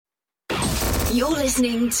You're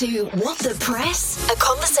listening to What the Press? A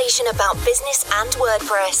conversation about business and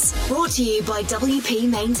WordPress. Brought to you by WP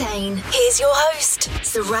Maintain. Here's your host,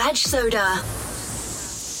 Suraj Soda.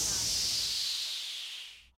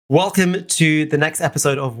 Welcome to the next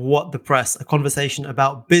episode of What the Press, a conversation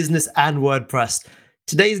about business and WordPress.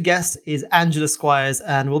 Today's guest is Angela Squires,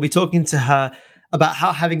 and we'll be talking to her about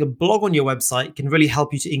how having a blog on your website can really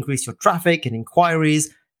help you to increase your traffic and inquiries,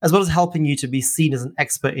 as well as helping you to be seen as an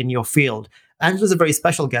expert in your field. Angela's a very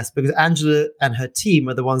special guest because Angela and her team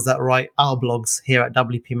are the ones that write our blogs here at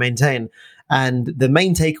WP Maintain. And the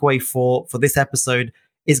main takeaway for this episode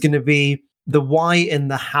is going to be the why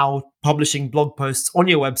and the how publishing blog posts on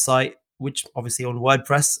your website, which obviously on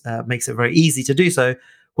WordPress makes it very easy to do so,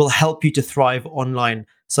 will help you to thrive online.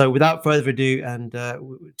 So without further ado, and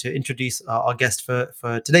to introduce our guest for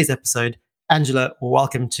today's episode, Angela,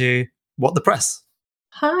 welcome to What the Press.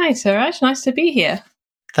 Hi, Suraj. Nice to be here.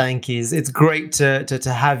 Thank you. It's great to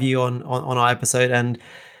have you on our episode. And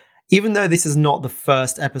even though this is not the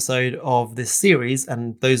first episode of this series,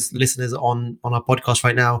 and those listeners on our podcast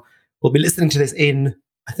right now will be listening to this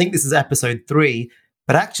I think this is episode 3,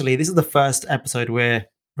 but actually this is the first episode we're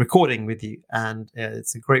recording with you. And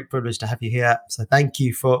it's a great privilege to have you here. So thank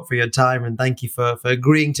you for your time, and thank you for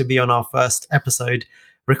agreeing to be on our first episode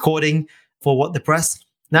recording for What the Press.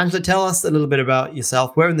 Now, Angela, tell us a little bit about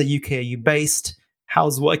yourself. Where in the UK are you based?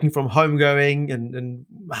 How's working from home going? And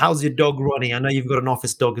how's your dog Ronnie? I know you've got an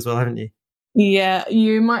office dog as well, haven't you? Yeah,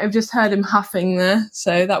 you might have just heard him huffing there.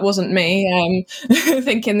 So that wasn't me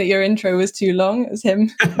thinking that your intro was too long. It was him.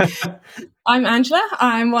 I'm Angela.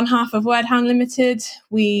 I'm one half of WordHound Limited.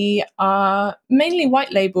 We are mainly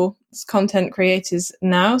white label content creators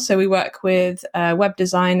now. So we work with web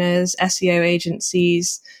designers, SEO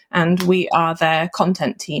agencies, and we are their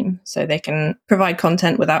content team. So they can provide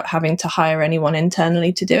content without having to hire anyone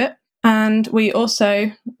internally to do it. And we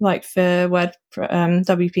also, like for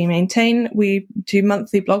WP Maintain, we do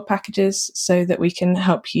monthly blog packages so that we can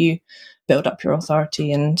help you build up your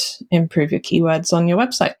authority and improve your keywords on your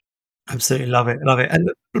website. Absolutely love it. And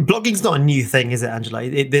blogging's not a new thing, is it, Angela?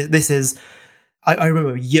 This is, I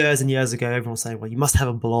remember years and years ago, everyone was saying, well, you must have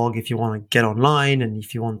a blog if you want to get online and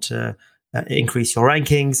if you want to increase your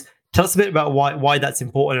rankings. Tell us a bit about why that's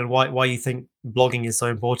important and why you think blogging is so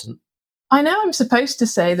important. I know I'm supposed to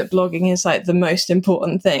say that blogging is like the most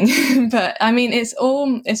important thing, but I mean, it's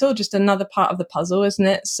all just another part of the puzzle, isn't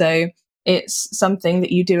it? So it's something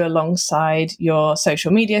that you do alongside your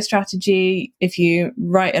social media strategy. If you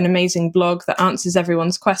write an amazing blog that answers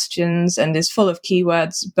everyone's questions and is full of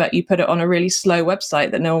keywords, but you put it on a really slow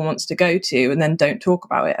website that no one wants to go to and then don't talk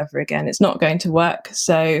about it ever again, it's not going to work.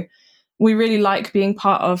 So we really like being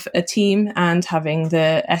part of a team and having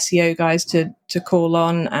the SEO guys to call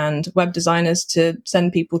on and web designers to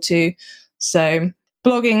send people to. So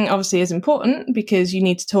blogging obviously is important because you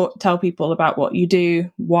need to tell people about what you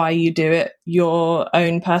do, why you do it, your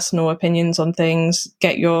own personal opinions on things,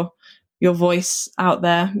 get your voice out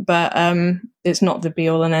there. But it's not the be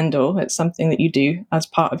all and end all. It's something that you do as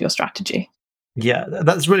part of your strategy. Yeah,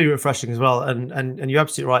 that's really refreshing as well. And you're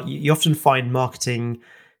absolutely right. You often find marketing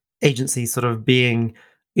agencies sort of being,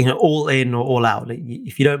 all in or all out.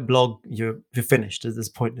 If you don't blog, you're finished. It's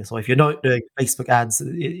pointless. Or if you're not doing Facebook ads,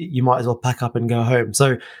 you might as well pack up and go home.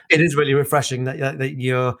 So it is really refreshing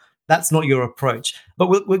that that's not your approach. But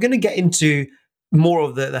we're going to get into more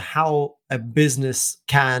of the how a business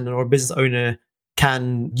can, or a business owner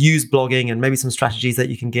can use blogging, and maybe some strategies that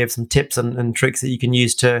you can give, some tips and tricks that you can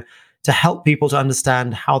use to help people to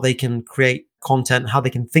understand how they can create content, how they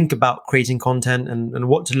can think about creating content, and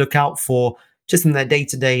what to look out for just in their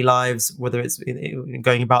day-to-day lives, whether it's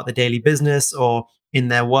going about their daily business or in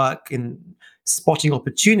their work, in spotting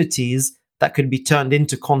opportunities that could be turned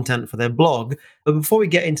into content for their blog. But before we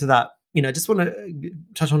get into that, I just want to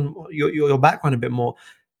touch on your background a bit more.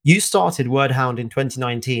 You started WordHound in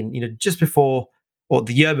 2019, just before, or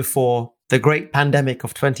the year before, the great pandemic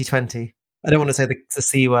of 2020. I don't want to say the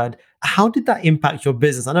C word. How did that impact your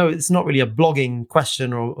business? I know it's not really a blogging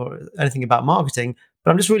question or anything about marketing, but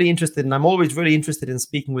I'm just really interested, and I'm always really interested in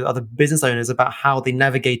speaking with other business owners about how they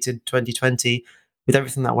navigated 2020 with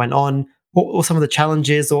everything that went on, or some of the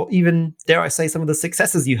challenges, or even, dare I say, some of the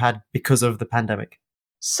successes you had because of the pandemic.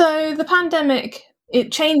 So the pandemic,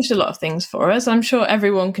 it changed a lot of things for us. I'm sure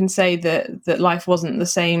everyone can say that life wasn't the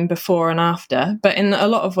same before and after, but in a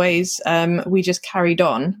lot of ways, we just carried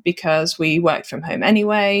on because we worked from home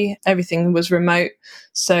anyway. Everything was remote,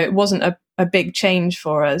 so it wasn't a big change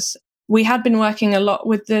for us. We had been working a lot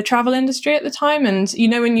with the travel industry at the time, and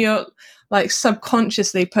when you're like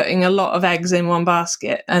subconsciously putting a lot of eggs in one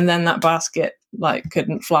basket, and then that basket like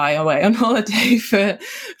couldn't fly away on holiday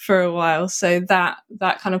for a while. So that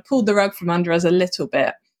kind of pulled the rug from under us a little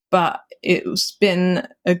bit. But it's been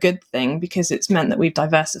a good thing because it's meant that we've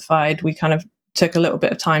diversified. We kind of took a little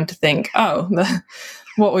bit of time to think,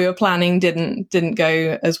 what we were planning didn't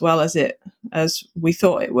go as well as we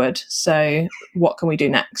thought it would. So what can we do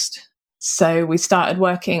next? So we started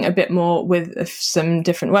working a bit more with some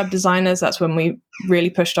different web designers. That's when we really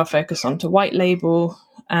pushed our focus onto white label.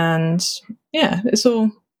 And yeah,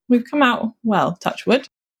 we've come out well, touch wood.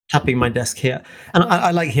 Tapping my desk here. And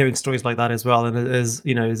I like hearing stories like that as well. And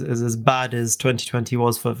as bad as 2020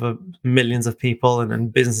 was for millions of people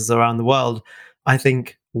and businesses around the world, I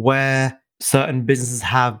think where certain businesses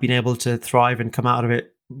have been able to thrive and come out of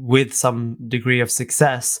it with some degree of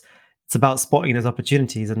success, it's about spotting those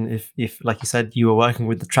opportunities. And if like you said, you were working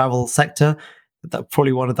with the travel sector, that's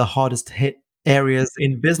probably one of the hardest to hit areas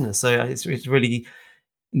in business. So it's really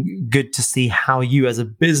good to see how you as a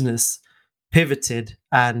business pivoted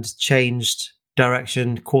and changed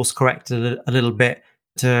direction, course corrected a little bit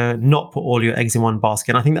to not put all your eggs in one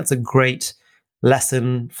basket. And I think that's a great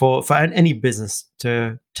lesson for any business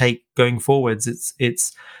to take going forwards.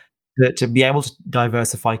 It's to be able to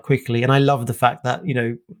diversify quickly. And I love the fact that,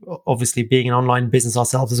 obviously being an online business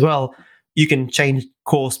ourselves as well, you can change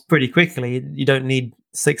course pretty quickly. You don't need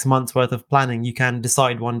 6 months worth of planning. You can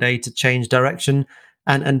decide one day to change direction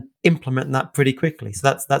and implement that pretty quickly.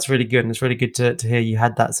 So that's really good. And it's really good to hear you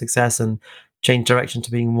had that success and change direction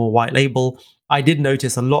to being more white label. I did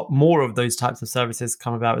notice a lot more of those types of services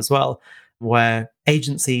come about as well, where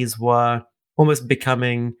agencies were almost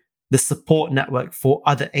becoming the support network for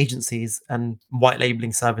other agencies and white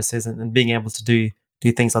labeling services and being able to do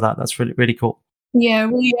things like that. That's really, really cool. Yeah,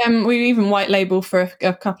 we even white label for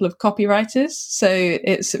a couple of copywriters. So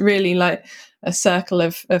it's really like a circle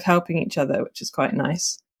of helping each other, which is quite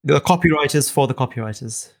nice. The copywriters for the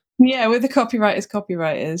copywriters. Yeah, with the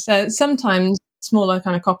copywriters. Sometimes smaller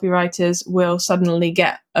kind of copywriters will suddenly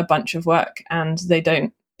get a bunch of work and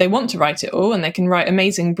they want to write it all and they can write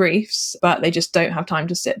amazing briefs, but they just don't have time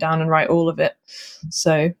to sit down and write all of it.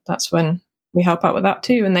 So that's when we help out with that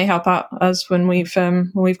too. And they help out us when we've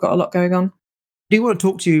got a lot going on. Do you want to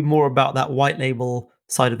talk to you more about that white label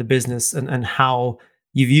side of the business and how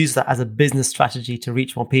you've used that as a business strategy to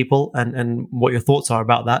reach more people and what your thoughts are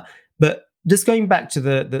about that? But just going back to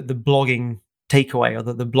the blogging takeaway or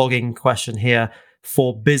the blogging question here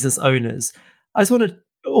for business owners, I just want to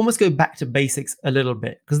almost go back to basics a little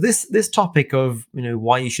bit, because this topic of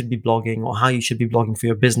why you should be blogging or how you should be blogging for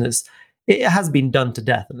your business, it has been done to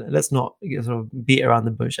death. Let's not sort of beat around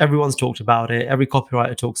the bush. Everyone's talked about it. Every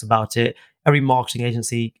copywriter talks about it. Every marketing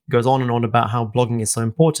agency goes on and on about how blogging is so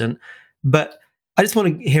important. But I just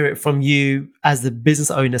want to hear it from you as the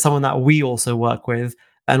business owner, someone that we also work with.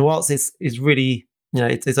 And whilst it's really,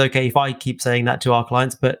 it's okay if I keep saying that to our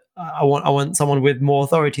clients, but I want someone with more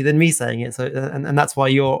authority than me saying it. So, and that's why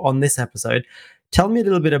you're on this episode. Tell me a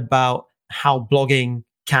little bit about how blogging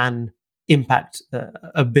can impact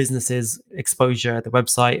a business's exposure at the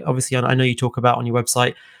website. Obviously, I know you talk about on your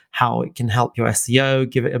website how it can help your SEO,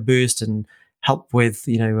 give it a boost, and help with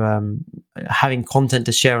having content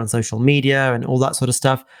to share on social media and all that sort of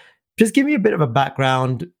stuff. Just give me a bit of a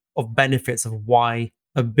background of benefits of why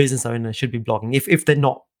a business owner should be blogging if they're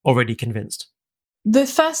not already convinced. The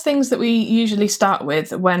first things that we usually start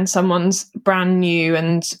with when someone's brand new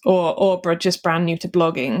or just brand new to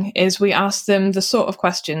blogging is we ask them the sort of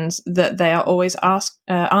questions that they are always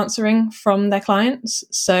answering from their clients.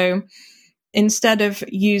 So instead of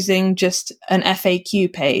using just an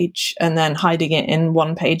FAQ page and then hiding it in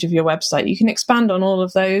one page of your website, you can expand on all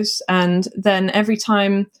of those. And then every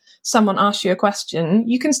time someone asks you a question,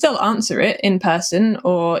 you can still answer it in person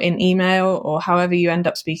or in email or however you end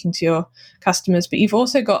up speaking to your customers. But you've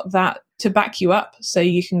also got that to back you up. So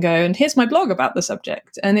you can go, and here's my blog about the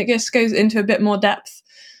subject. And it just goes into a bit more depth.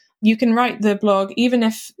 You can write the blog, even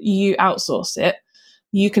if you outsource it,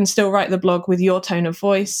 you can still write the blog with your tone of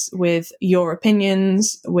voice, with your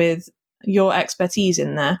opinions, with your expertise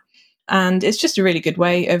in there. And it's just a really good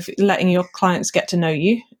way of letting your clients get to know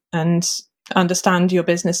you and understand your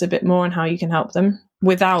business a bit more and how you can help them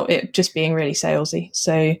without it just being really salesy.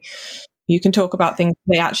 So you can talk about things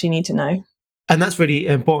they actually need to know. And that's really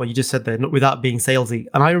important. You just said that, not without being salesy.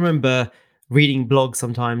 And I remember reading blogs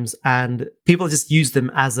sometimes and people just use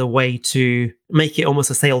them as a way to make it almost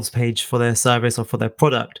a sales page for their service or for their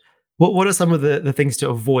product. What are some of the things to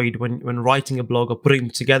avoid when writing a blog or putting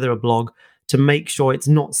together a blog to make sure it's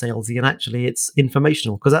not salesy and actually it's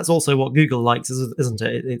informational? Because that's also what Google likes, isn't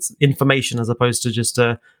it? It's information as opposed to just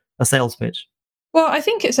a sales pitch. Well, I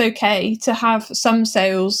think it's okay to have some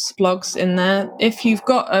sales blogs in there. If you've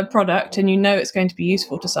got a product and you know it's going to be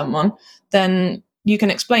useful to someone, then you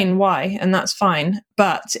can explain why, and that's fine.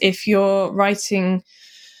 But if you're writing,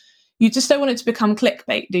 you just don't want it to become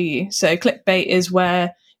clickbait, do you? So clickbait is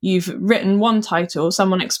where you've written one title,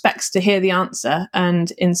 someone expects to hear the answer,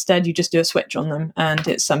 and instead you just do a switch on them and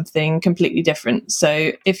it's something completely different.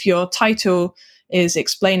 So if your title is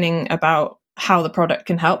explaining about how the product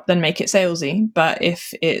can help, then make it salesy. But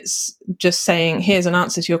if it's just saying, here's an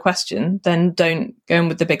answer to your question, then don't go in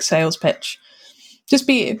with the big sales pitch. Just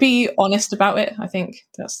be honest about it. I think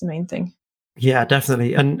that's the main thing. Yeah,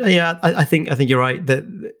 definitely. And yeah, I think you're right that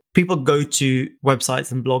people go to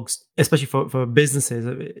websites and blogs, especially for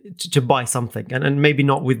businesses, to buy something, and maybe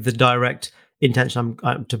not with the direct intention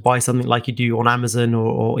to buy something like you do on Amazon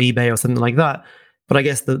or eBay or something like that. But I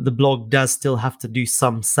guess the blog does still have to do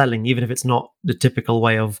some selling, even if it's not the typical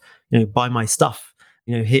way of, buy my stuff.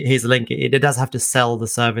 Here's a link. It does have to sell the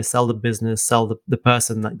service, sell the business, sell the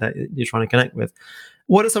person that you're trying to connect with.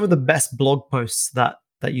 What are some of the best blog posts that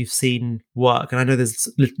you've seen work? And I know there's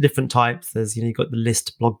different types. There's, you've got the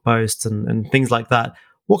list blog posts and things like that.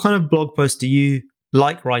 What kind of blog posts do you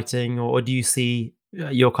like writing, or do you see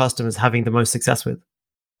your customers having the most success with?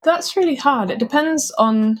 That's really hard. It depends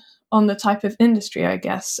on the type of industry, I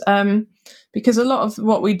guess. Because a lot of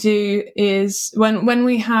what we do is when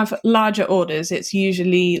we have larger orders, it's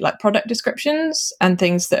usually like product descriptions and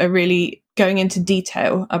things that are really going into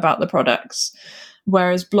detail about the products.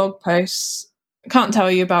 Whereas blog posts, I can't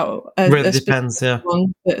tell you about really depends, yeah.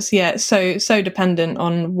 One that's so dependent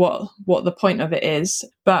on what the point of it is.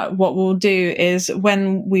 But what we'll do is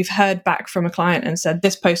when we've heard back from a client and said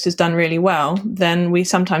this post has done really well, then we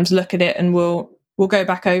sometimes look at it and we'll go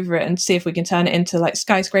back over it and see if we can turn it into like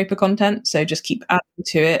skyscraper content. So just keep adding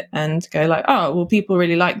to it and go like, oh, well, people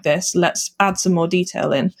really like this. Let's add some more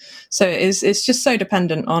detail in. So it's just so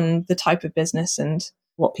dependent on the type of business and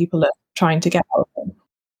what people are trying to get out of it.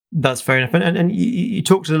 That's fair enough. And you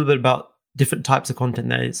talked a little bit about different types of content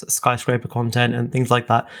there. It's skyscraper content and things like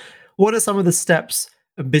that. What are some of the steps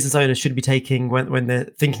business owners should be taking when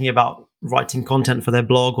they're thinking about writing content for their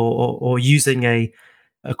blog or using a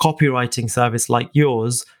copywriting service like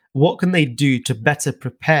yours? What can they do to better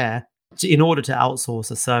prepare in order to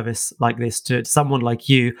outsource a service like this to someone like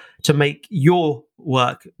you to make your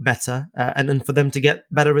work better and then for them to get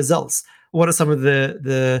better results? What are some of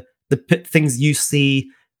the things you see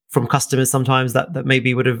from customers sometimes that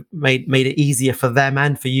maybe would have made it easier for them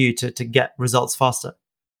and for you to get results faster?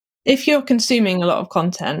 If you're consuming a lot of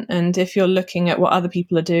content and if you're looking at what other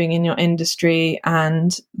people are doing in your industry,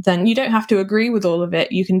 and then you don't have to agree with all of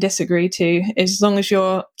it, you can disagree too, as long as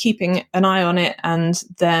you're keeping an eye on it and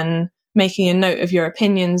then making a note of your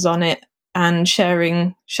opinions on it and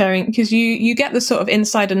sharing, because you get the sort of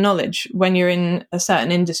insider knowledge when you're in a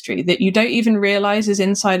certain industry that you don't even realize is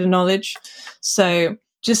insider knowledge. So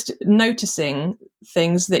just noticing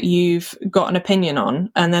things that you've got an opinion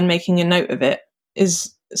on and then making a note of it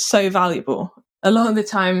is so valuable. A lot of the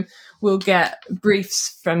time we'll get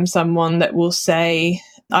briefs from someone that will say,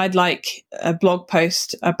 I'd like a blog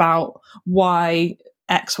post about why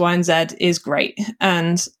X, Y, and Z is great.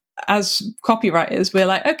 And as copywriters, we're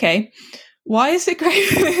like, okay, why is it great?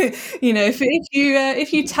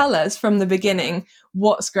 If you tell us from the beginning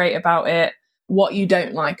what's great about it, what you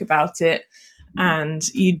don't like about it, and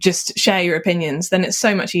you just share your opinions, then it's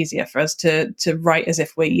so much easier for us to write as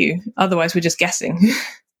if we're you. Otherwise, we're just guessing.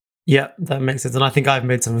 Yeah, that makes sense. And I think I've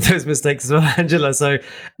made some of those mistakes as well, Angela. So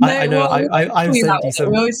I know I've sent you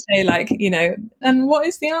some. We always say and what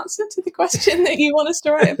is the answer to the question that you want us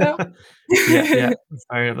to write about? yeah.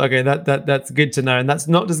 Fair enough. Okay, that's good to know. And that's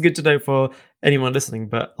not just good to know for anyone listening,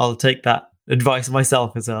 but I'll take that advice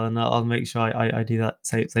myself as well. And I'll make sure I do that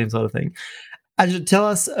same sort of thing. Angela, tell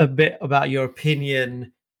us a bit about your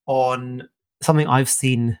opinion on something I've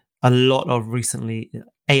seen a lot of recently,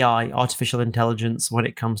 AI, artificial intelligence, when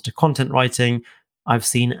it comes to content writing. I've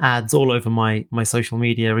seen ads all over my social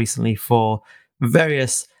media recently for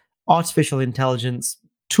various artificial intelligence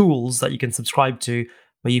tools that you can subscribe to,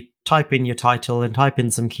 where you type in your title and type in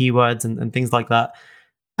some keywords and things like that,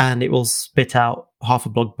 and it will spit out half a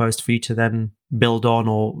blog post for you to then build on,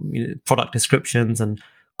 or product descriptions and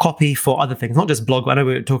copy for other things, not just blog. I know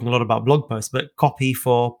we're talking a lot about blog posts, but copy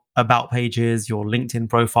for about pages, your LinkedIn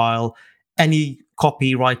profile, any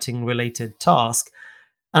copywriting related task.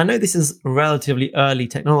 I know this is relatively early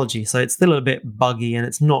technology, so it's still a bit buggy and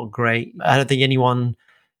it's not great. I don't think anyone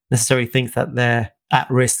necessarily thinks that they're at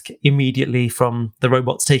risk immediately from the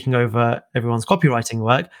robots taking over everyone's copywriting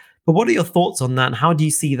work. But what are your thoughts on that? And how do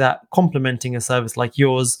you see that complementing a service like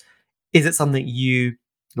yours is it something you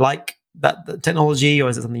like, that the technology, or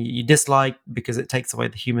is it something you dislike because it takes away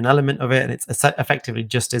the human element of it and it's effectively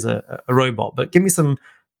just is a robot? But give me some of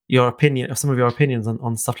your opinions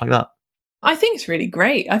on stuff like that. I think it's really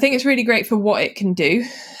great. I think it's really great for what it can do.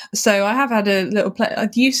 So I have had a little play.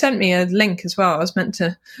 You sent me a link as well. I was meant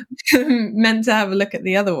to have a look at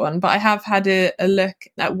the other one, but I have had a look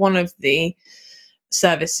at one of the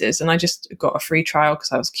services, and I just got a free trial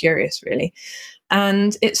because I was curious, really.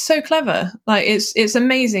 And it's so clever. Like it's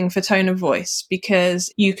amazing for tone of voice,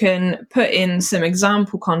 because you can put in some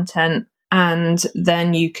example content and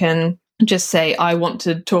then you can just say, I want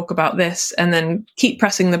to talk about this, and then keep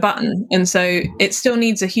pressing the button. And so it still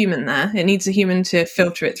needs a human there. It needs a human to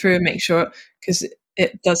filter it through and make sure, because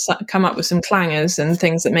it does come up with some clangers and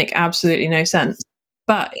things that make absolutely no sense.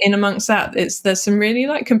 But in amongst that, there's some really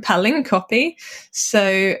compelling copy.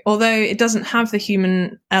 So although it doesn't have the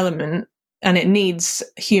human element and it needs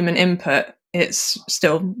human input, it's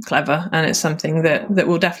still clever, and it's something that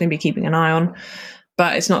we'll definitely be keeping an eye on.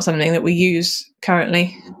 But it's not something that we use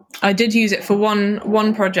currently. I did use it for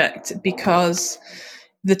one project because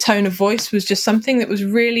the tone of voice was just something that was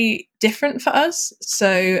really different for us.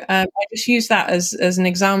 So I just used that as an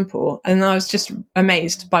example, and I was just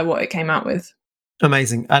amazed by what it came out with.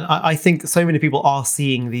 Amazing. And I think so many people are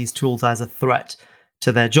seeing these tools as a threat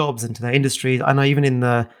to their jobs and to their industries. I know even in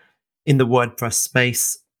the WordPress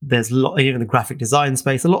space, there's a lot, even the graphic design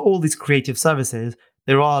space, all these creative services,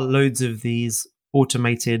 there are loads of these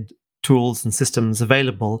automated tools and systems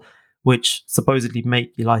available, which supposedly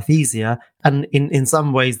make your life easier. And in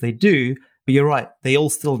some ways they do, but you're right, they all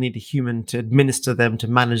still need a human to administer them, to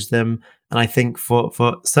manage them. And I think for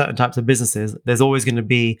certain types of businesses, there's always going to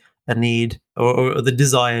be a need or the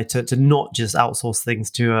desire to not just outsource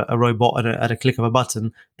things to a robot at a click of a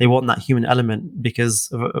button. They want that human element because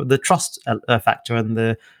of the trust factor and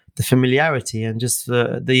the familiarity and just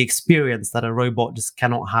the experience that a robot just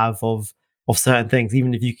cannot have of certain things,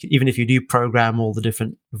 even if you do program all the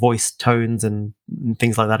different voice tones and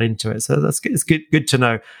things like that into it. So it's good to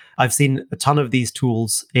know. I've seen a ton of these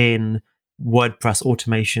tools in WordPress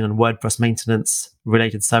automation and WordPress maintenance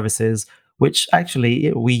related services, which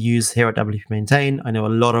actually we use here at WP Maintain. I know a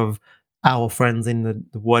lot of our friends in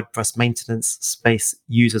the WordPress maintenance space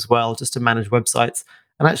use as well, just to manage websites.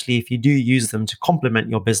 And actually, if you do use them to complement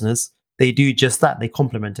your business, they do just that. They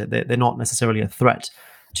complement it. They're not necessarily a threat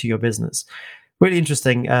to your business. Really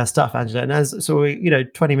interesting stuff, Angela. And as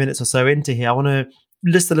 20 minutes or so into here, I want to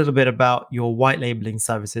list a little bit about your white labeling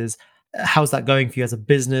services. How's that going for you as a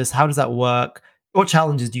business? How does that work? What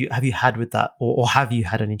challenges have you had with that, or have you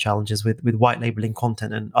had any challenges with white labeling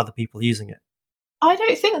content and other people using it? I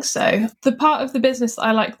don't think so. The part of the business that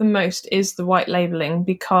I like the most is the white labeling,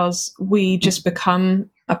 because we just become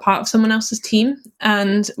a part of someone else's team.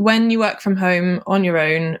 And when you work from home on your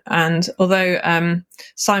own, and although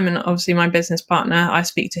Simon, obviously my business partner, I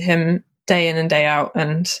speak to him day in and day out,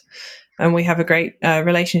 and we have a great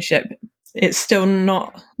relationship, it's still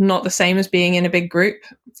not the same as being in a big group.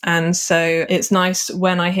 And so it's nice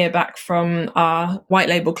when I hear back from our white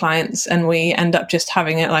label clients and we end up just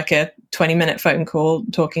having it like a 20-minute phone call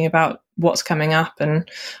talking about what's coming up and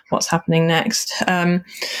what's happening next. But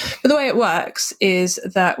the way it works is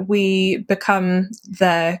that we become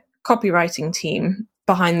their copywriting team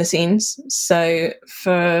behind the scenes. So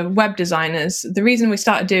for web designers, the reason we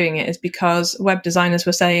started doing it is because web designers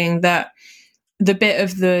were saying that the bit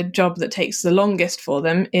of the job that takes the longest for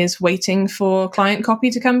them is waiting for client copy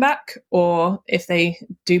to come back, or if they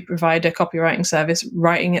do provide a copywriting service,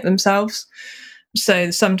 writing it themselves. So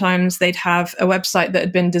sometimes they'd have a website that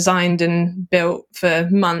had been designed and built for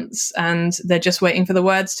months and they're just waiting for the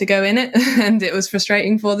words to go in it, and it was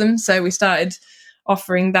frustrating for them. So we started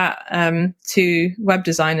offering that to web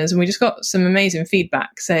designers, and we just got some amazing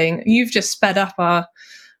feedback saying, you've just sped up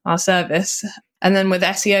our service. And then with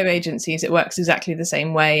SEO agencies, it works exactly the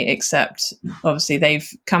same way, except obviously they've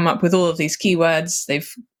come up with all of these keywords,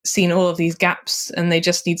 they've seen all of these gaps, and they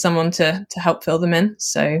just need someone to help fill them in.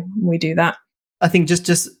 So we do that. I think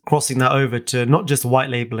just crossing that over to not just white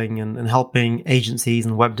labeling and helping agencies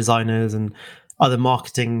and web designers and other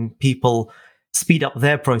marketing people speed up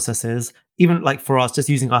their processes, even like for us, just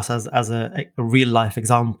using us as a real life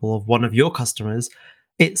example of one of your customers,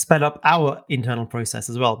 it sped up our internal process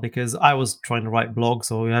as well, because I was trying to write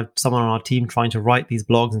blogs, or we had someone on our team trying to write these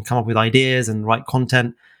blogs and come up with ideas and write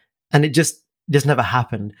content, and it just never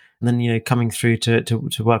happened. And then coming through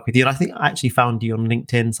to work with you, and I think I actually found you on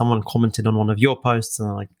LinkedIn. Someone commented on one of your posts,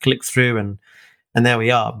 and I clicked through, and there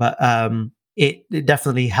we are. But it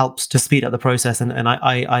definitely helps to speed up the process, and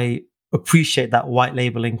I appreciate that white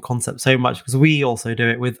labeling concept so much, because we also do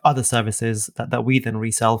it with other services that we then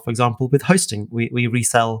resell. For example, with hosting, we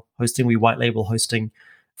resell hosting, we white label hosting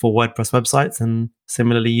for WordPress websites. And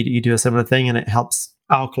similarly, you do a similar thing, and it helps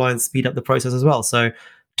our clients speed up the process as well. So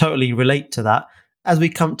totally relate to that. As we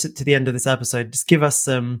come to the end of this episode, just give us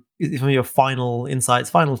some of your final insights,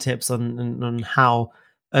 final tips on how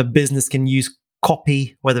a business can use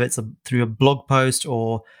copy, whether it's through a blog post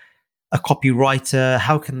or a copywriter.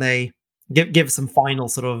 How can they give some final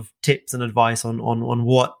sort of tips and advice on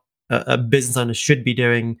what a business owner should be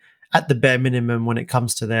doing at the bare minimum when it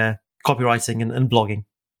comes to their copywriting and blogging?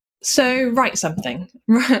 So write something,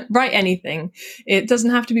 write anything. It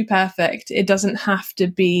doesn't have to be perfect. It doesn't have to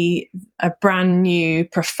be a brand new,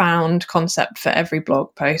 profound concept for every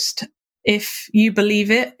blog post. If you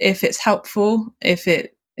believe it, if it's helpful, if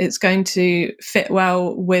it's going to fit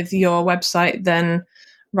well with your website, then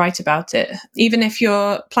write about it. Even if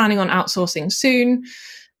you're planning on outsourcing soon,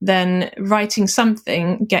 then writing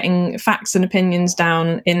something, getting facts and opinions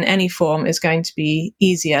down in any form is going to be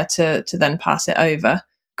easier to then pass it over.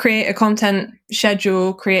 Create a content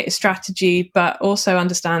schedule, create a strategy, but also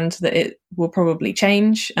understand that it will probably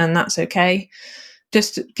change, and that's okay.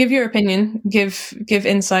 Just give your opinion, give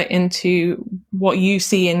insight into what you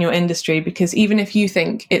see in your industry, because even if you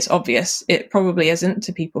think it's obvious, it probably isn't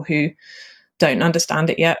to people who don't understand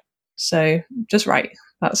it yet. So just write.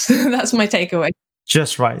 That's my takeaway.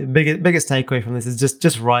 Just write. Biggest takeaway from this is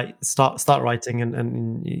just write. Start writing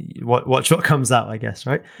and watch what comes out, I guess,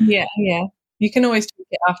 right? Yeah. You can always tweak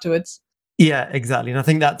it afterwards. Yeah, exactly. And I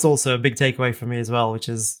think that's also a big takeaway for me as well, which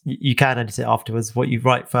is you can edit it afterwards. What you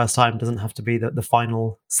write first time doesn't have to be the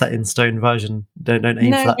final set in stone version. Don't aim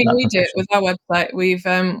for that. No, we do it with our website.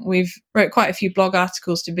 We've wrote quite a few blog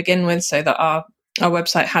articles to begin with, so that our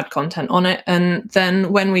website had content on it. And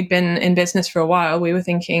then when we'd been in business for a while, we were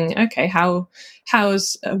thinking, okay,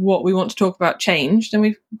 how's what we want to talk about changed? And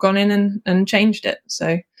we've gone in and changed it.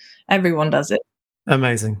 So everyone does it.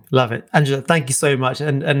 Amazing. Love it. Angela, thank you so much.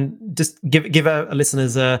 And just give our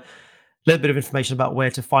listeners a little bit of information about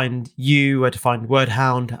where to find you, where to find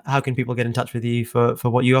WordHound. How can people get in touch with you for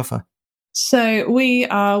what you offer? So we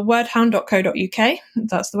are wordhound.co.uk.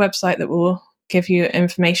 That's the website that will give you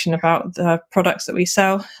information about the products that we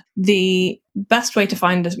sell. The best way to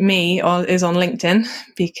find me is on LinkedIn,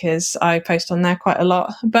 because I post on there quite a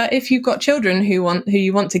lot. But if you've got children who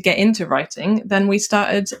you want to get into writing, then we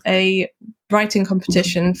started a writing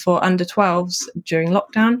competition for under 12s during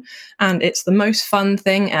lockdown, and it's the most fun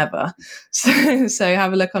thing ever. So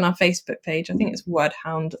have a look on our Facebook page. I think it's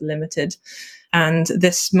WordHound Limited. And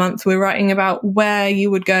this month we're writing about where you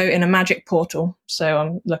would go in a magic portal. So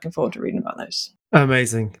I'm looking forward to reading about those.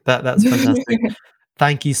 Amazing. That's fantastic.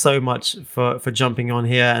 Thank you so much for jumping on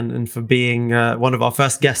here and for being one of our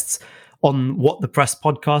first guests on What the Press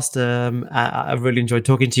podcast. I've really enjoyed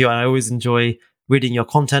talking to you. I always enjoy reading your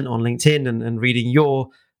content on LinkedIn and reading your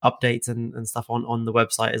updates and stuff on the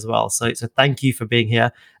website as well. So thank you for being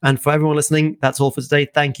here. And for everyone listening, that's all for today.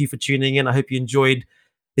 Thank you for tuning in. I hope you enjoyed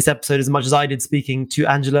this episode as much as I did speaking to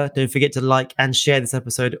Angela. Don't forget to like and share this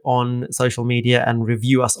episode on social media and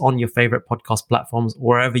review us on your favorite podcast platforms,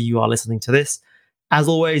 wherever you are listening to this. As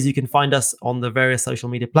always, you can find us on the various social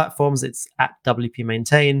media platforms. It's at WP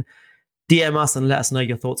Maintain. DM us and let us know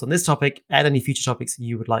your thoughts on this topic and any future topics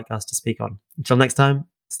you would like us to speak on. Until next time,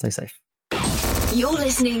 stay safe. You're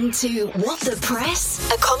listening to What the Press?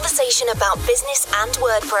 A conversation about business and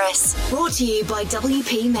WordPress. Brought to you by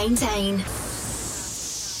WP Maintain.